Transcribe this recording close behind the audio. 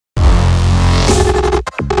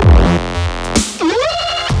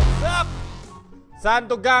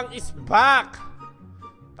Sando Gang is back!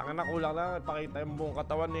 Tanga na, kulang lang. Ipakita yung buong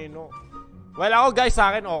katawan eh, no? Well, ako guys,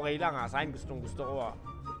 sa akin okay lang ha. Sa akin gustong gusto ko ha.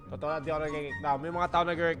 Totoo na, di ako nagreklamo. May mga tao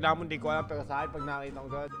nagreklamo, hindi ko alam. Pero sa akin, pag nakita ko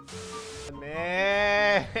gano'n,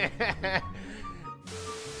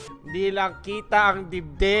 hindi lang kita ang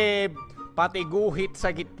dibdib, pati guhit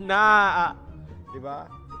sa gitna. Diba?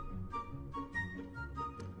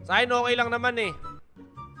 Sa akin okay lang naman eh.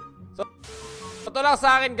 So, totoo lang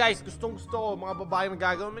sa akin guys, gustong gusto ko. Mga babae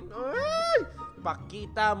nagagawin, ay!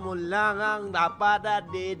 Pakita mo lang ang napada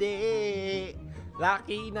dede.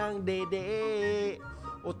 Laki ng dede.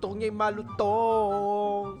 Utong niya'y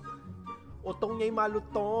malutong. Utong niya'y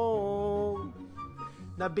malutong.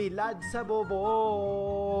 Nabilad sa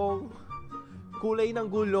bobong. Kulay ng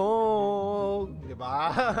gulong. Diba?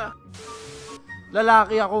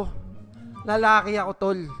 Lalaki ako. Lalaki ako,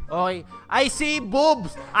 tol. Okay. I see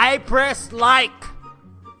boobs. I press like.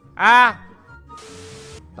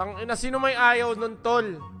 Tangina, sino may ayaw nun,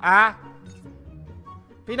 tol?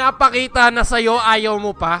 Pinapakita na sa'yo, ayaw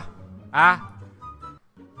mo pa?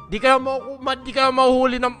 Di kayo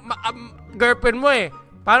mahuhuli ng girlfriend mo eh.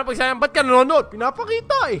 Paano pag sabi, ba't ka nanonood?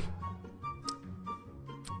 Pinapakita eh.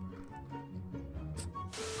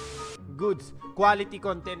 Goods. Quality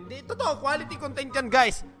content. Totoo, quality content yan,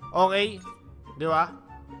 guys. Okay? Di ba?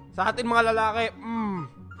 Sa atin mga lalaki,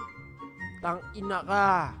 tangina ka.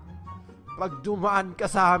 Pag dumaan ka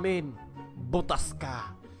sa amin, butas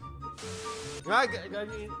ka.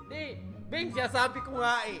 Bing, sabi ko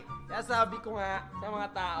nga eh. Sabi ko nga sa mga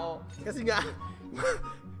tao. Kasi nga,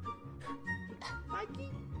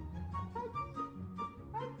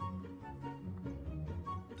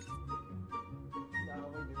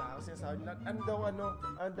 ano daw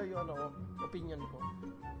yung opinion ko.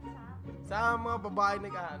 Sa mga babae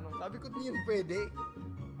nag-ano. Sabi ko din yun pwede.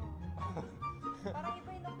 Parang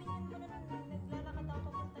iba yung opinion mo na naglalakad ako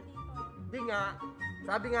papunta dito. Di nga.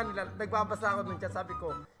 Sabi nga nila, nagbabasa ako ng chat, sabi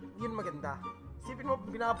ko, yun maganda. Isipin mo,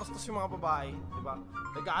 binabastos yung mga babae, di ba?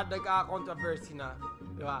 Nagka-controversy na,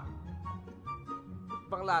 di ba?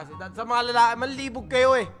 Panglase. Sa mga lalaki, manlibog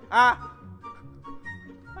kayo eh.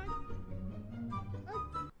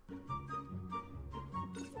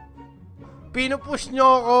 Pinupush nyo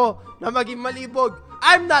ako na maging malibog.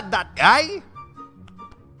 I'm not that guy.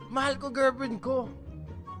 Mahal ko girlfriend ko.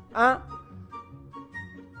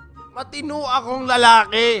 Matino akong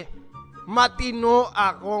lalaki. Matino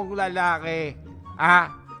akong lalaki.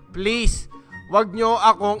 Please, wag nyo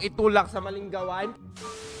akong itulak sa maling gawain.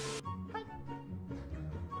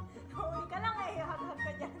 Huli ka lang eh. Hag-hag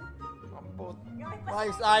ka dyan.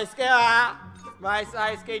 Mais-ayos kayo ha.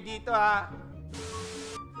 Mais-ayos kayo dito ha.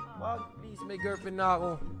 Wag, please, may girlfriend na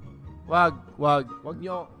ako. Wag. Wag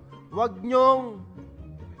nyo. Wag nyong.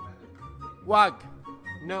 Wag.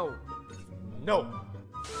 No.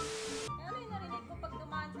 Ano yung narinig ko pag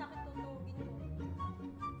dumaan sa akin, tutugin ko?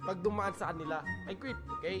 Pag dumaan sa kanila, ay quit.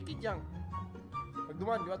 Kay Kityang. Pag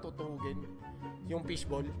dumaan, di ba, tutuhugin. Yung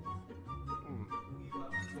fishball.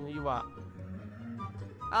 Yung iwa.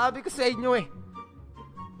 Sabi ko sa inyo eh.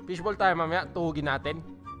 Fishball tayo mamaya, tuhugin natin.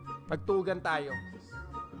 Pagtuhugan tayo.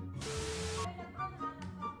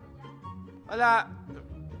 Wala.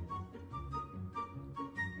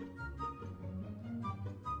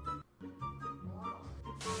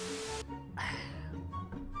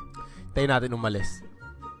 Hintayin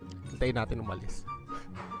natin umalis.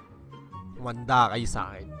 Umanda kayo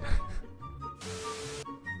sa akin.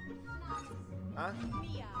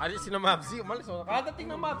 Alis si na Mabsi. Umalis.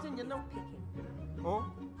 Kadating ng Mabsi. Diyan na.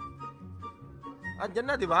 Diyan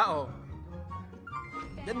na, di ba?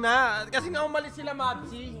 Diyan na. Kasi nga umalis sila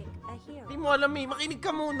Mabsi. Hindi mo alam eh. Makinig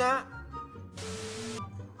ka muna.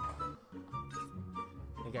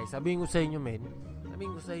 Hey guys, sabihin ko sa inyo, men.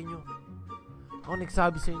 Sabihin ko sa inyo. Ako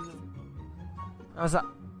nagsabi sa inyo.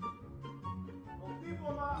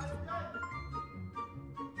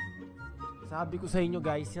 Sabi ko sa inyo,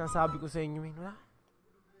 guys. Sinasabi ko sa inyo, men. Wala.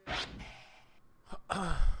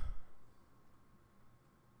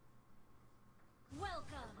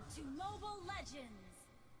 Welcome to Mobile Legends.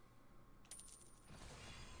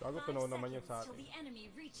 Gago, tunaw naman yun sa atin. The enemy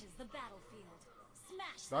reaches the battlefield.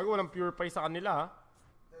 Smash. Gago, walang purify sa kanila ha.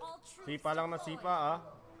 Sipa lang na sipa ha.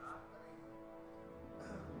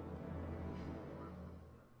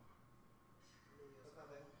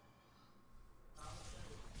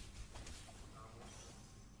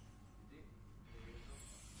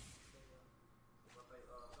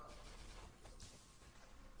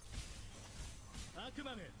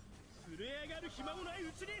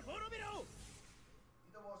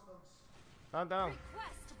 Tandang.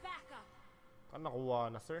 Kan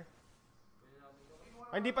nakuha na, sir.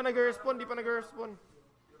 Ay, hindi pa nag-respawn, hindi pa nag-respawn.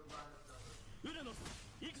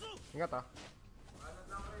 Ingat ah.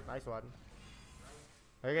 Nice one.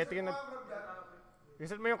 Okay, tingin na.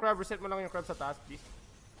 Reset mo yung crab, reset mo lang yung crab sa taas, please.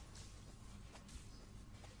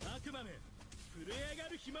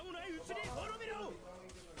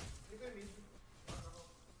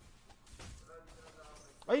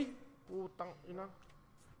 Ay! Putang ina.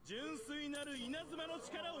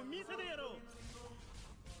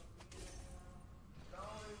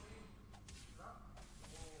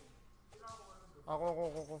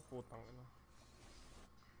 Ako, putang ina.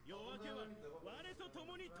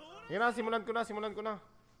 Yan na, simulan ko na.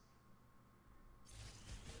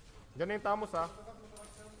 Diyan na yung Tamos ha.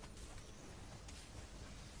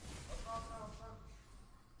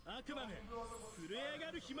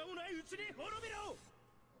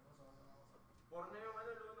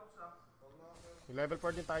 Yung level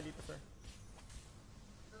 4 din tayo dito, sir.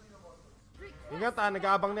 Ingat ha,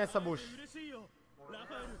 nag-aabang na yan sa bush.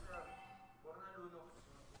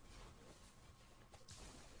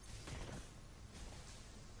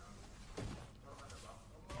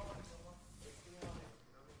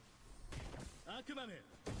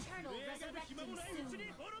 Turtle resurrecting soon.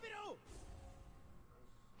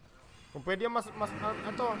 Kung pwede yan, mas,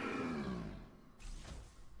 ano?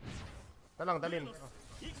 Talang, dalin. Oh.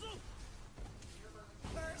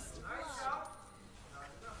 First blood.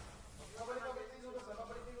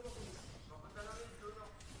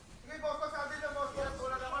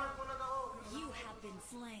 You have been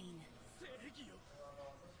slain.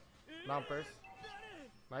 Lampers.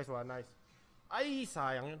 Nice one, nice. Ay,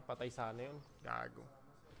 sayang yun. Patay sana yun. Gago.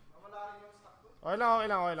 Okay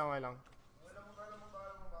lang.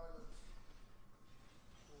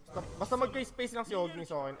 Basta mag-space lang si Ogni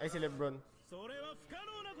sa akin. Ay, si Lebron.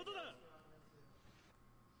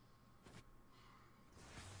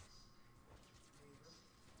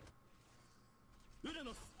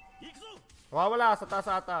 Wala, sa taas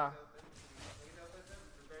ata.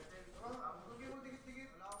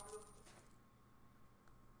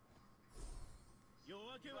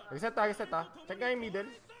 Reset ha. Check nga yung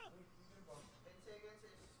middle.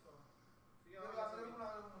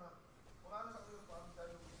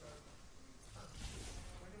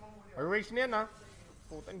 Ay, rage na yan ha.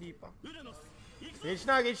 Puta, hindi pa. Gauge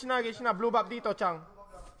na. Blue buff dito, Chang.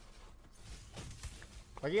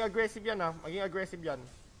 Maging aggressive yan ha.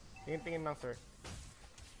 Tingin lang, sir.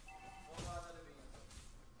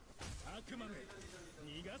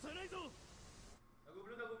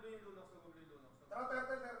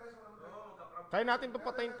 Kaya natin itong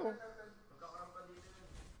patayin to.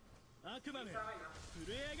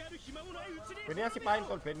 Pwede na sipahin,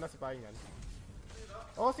 tol. Pwede na sipahin yan.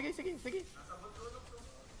 Oh, sige.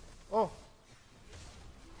 Oh.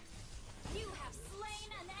 You have slain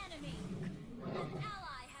an enemy. An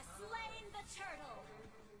ally has slain the turtle.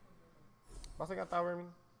 Basta nga tower, min.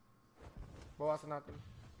 Bawasan natin.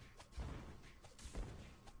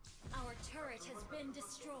 Our turret has been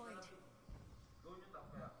destroyed.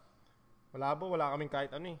 Wala kaming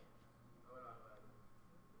kahit ano eh.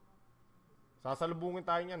 Sasalubungin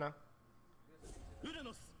tayo niyan ha.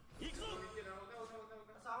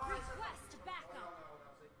 Request backup.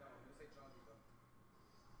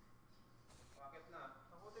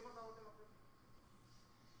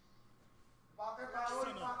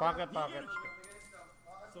 Packet.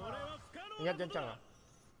 Ingat dyan, Chang ha.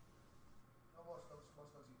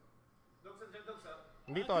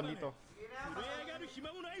 Dito.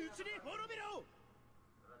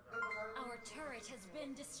 Our turret has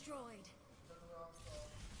been destroyed.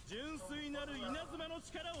 Your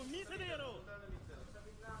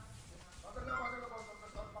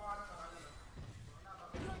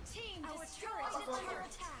team destroyed the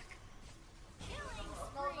turret attack. Killing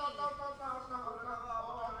spree.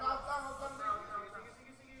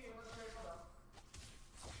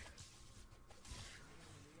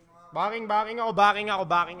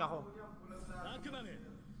 Backing ako.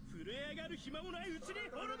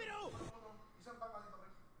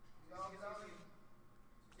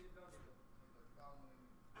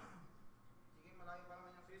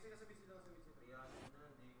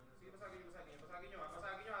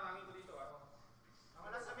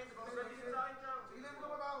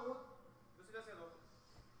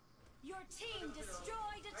 Your team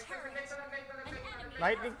destroyed a turret. An enemy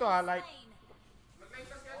Lightning has to ha, been light. slain.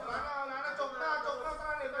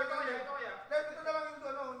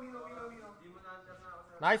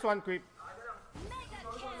 Nice one, creep. Mega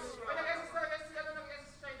kill.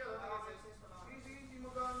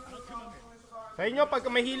 Sa inyo, pag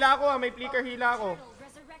may hila ako ha, may flicker hila ako. Turtle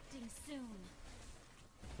resurrecting soon.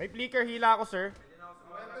 May flicker hila ako, sir.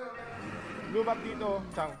 Blue buff dito,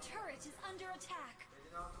 Chang. Our turret is under attack.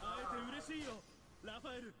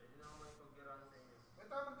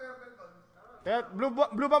 Kaya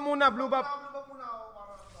blue buff muna, blue buff.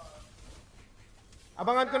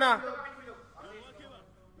 Abangan ko na.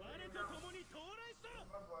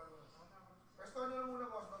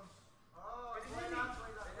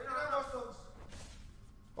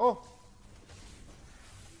 Oh.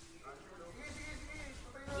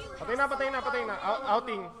 Patay na.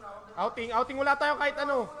 Outing. Wala tayong kahit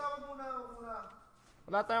ano.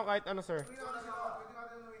 Sir.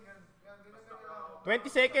 20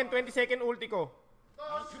 second ulti ko.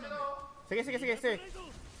 Sige.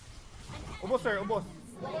 Ubos, sir, ubos.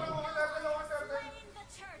 Slain the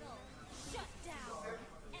turtle. Shut down.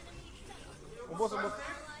 Enemy double. Ubos. An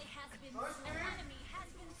enemy has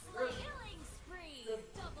been slain. Killing spree.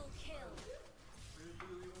 Double kill.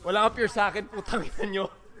 Wala ka pure sa akin, putang ina nyo.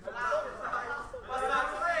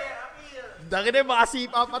 Daki na yung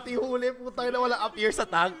makasipa pati huli, putang ina, wala appear sa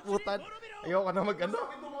tag, putan. Ayoko na mag-ano.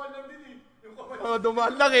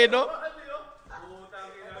 Dumaan lang eh, no? You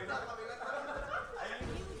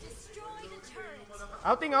destroy the turret.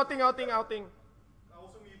 Outing.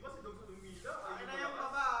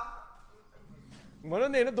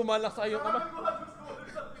 Gano'n eh, no? Dumaan lang sa'yo ka na.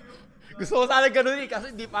 Gusto ko sana gano'n eh,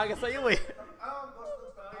 kasi hindi paga sa'yo eh.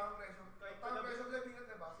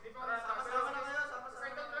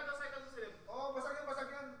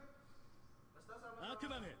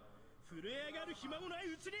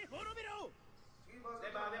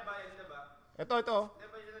 Ito.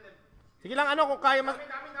 Sige lang, ano, kung kaya mag...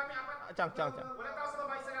 Chang.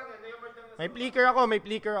 May flicker ako, men.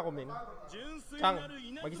 Chang,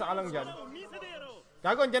 mag-isa ka lang dyan.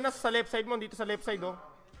 Gago, dyan na sa left side mo, dito sa left side, oh.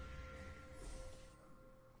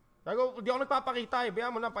 Gago, di ako nagpapakita eh.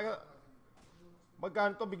 Bayaan mo na,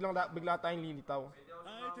 magkano to, bigla tayong lilitaw.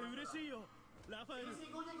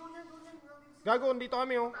 Gago, dito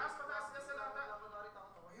kami, oh.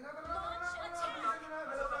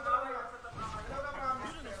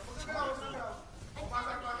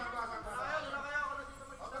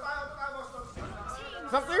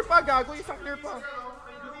 Isang clear pa, gago. Isang clear pa.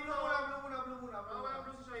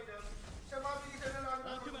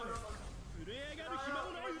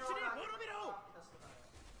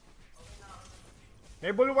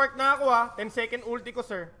 May bulwark na ako ha. 10 second ulti ko,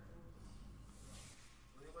 sir.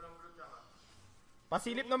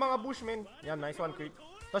 Pasilip na mga bushman. Yan, nice one, crit.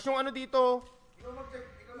 Tapos yung ano dito.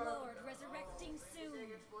 Lord resurrecting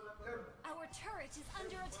soon. Our turret is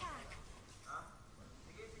under attack.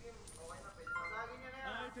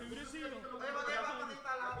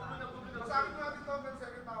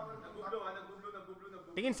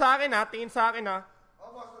 Tingin sa akin ha.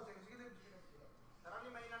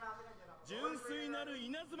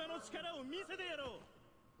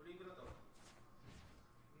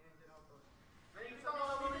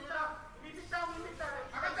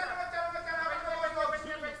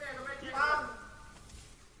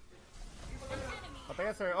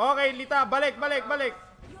 Patay, sir. Okay, Lita, balik. Your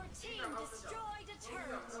team destroyed a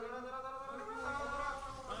turret.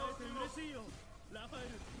 An enemy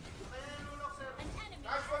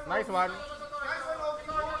Nice one.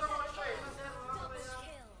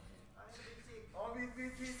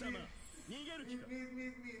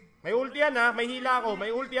 May ulti yan ha. May hila ako.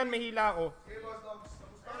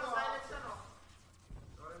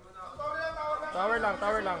 Tower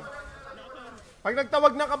lang. Pag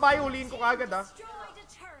nagtawag ng kabayo, huliin ko kagad ha.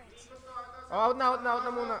 Out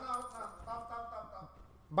na muna.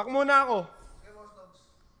 Back muna ako.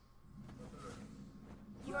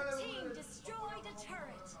 Your team destroyed a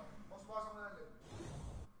turret.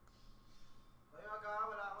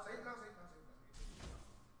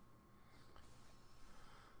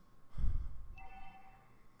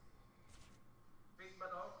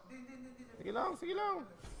 Sige lang.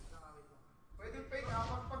 Pwede fake ha,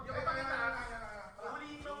 pag humuli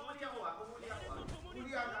ako. Humuli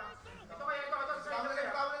ako. Ito kaya,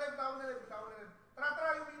 tao na live.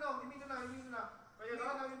 Tara, imino na. Kaya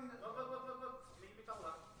na. Wag. Lipit ako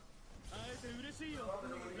ha. Ally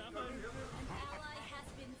has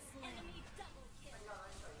been slain. Enemy double kill.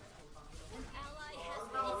 An ally has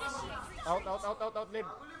been initiated. Out, live.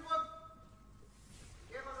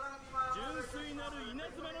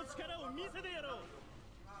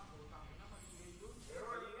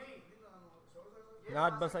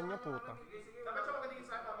 Na-advancean nyo, puta.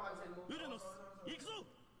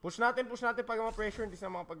 Push natin pag ma-pressure, hindi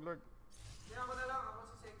sila makapag-lord. Ako na lang, ako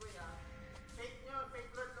si Segway ha. Fake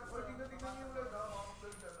lord lang. Tingnan yung lord ha.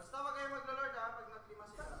 Basta wag kayo maglo-lord ha, pag naglima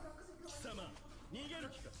sila.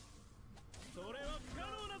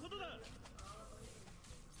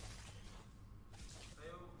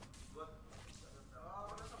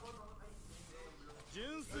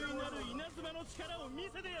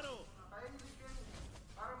 Kaya ni Rick yan.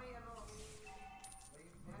 Para may ano, may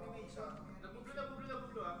animation.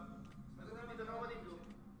 Naguglo ah. Naguglo dito, nakawatin blue.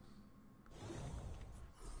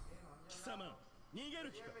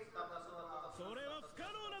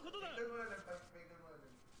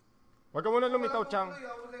 Huwag ka muna lumitaw, Chang.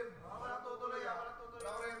 Walang tutuloy ah, walang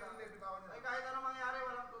tutuloy. Ay, kahit anong mangyari,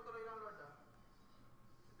 walang tutuloy ng Lord ah.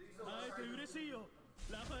 Dito, sunod kayo dito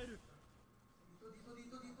sa akin, Tol.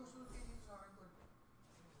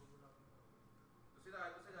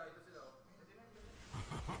 Ito sila, oh.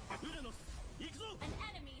 An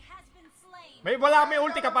enemy has been slain. May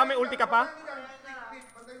ulti ka pa, may ulti ka pa.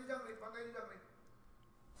 Pantay niyo dyan, Rick.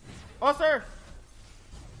 Oh, sir.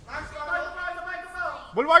 Max, ito pa.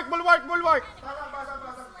 Bulwark.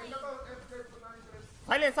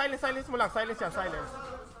 Basag. Silence mo lang. Silence yan, silence.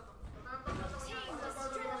 Team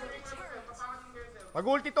destroyed a turret.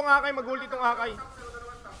 Mag-ulti tong akay. An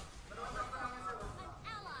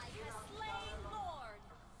ally has slain Lord.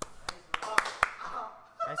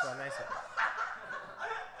 Nice one.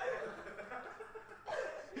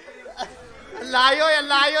 Ang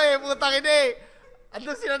layo eh, putang ina eh.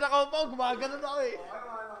 Andun sila nakaupo, gumagano na ako eh.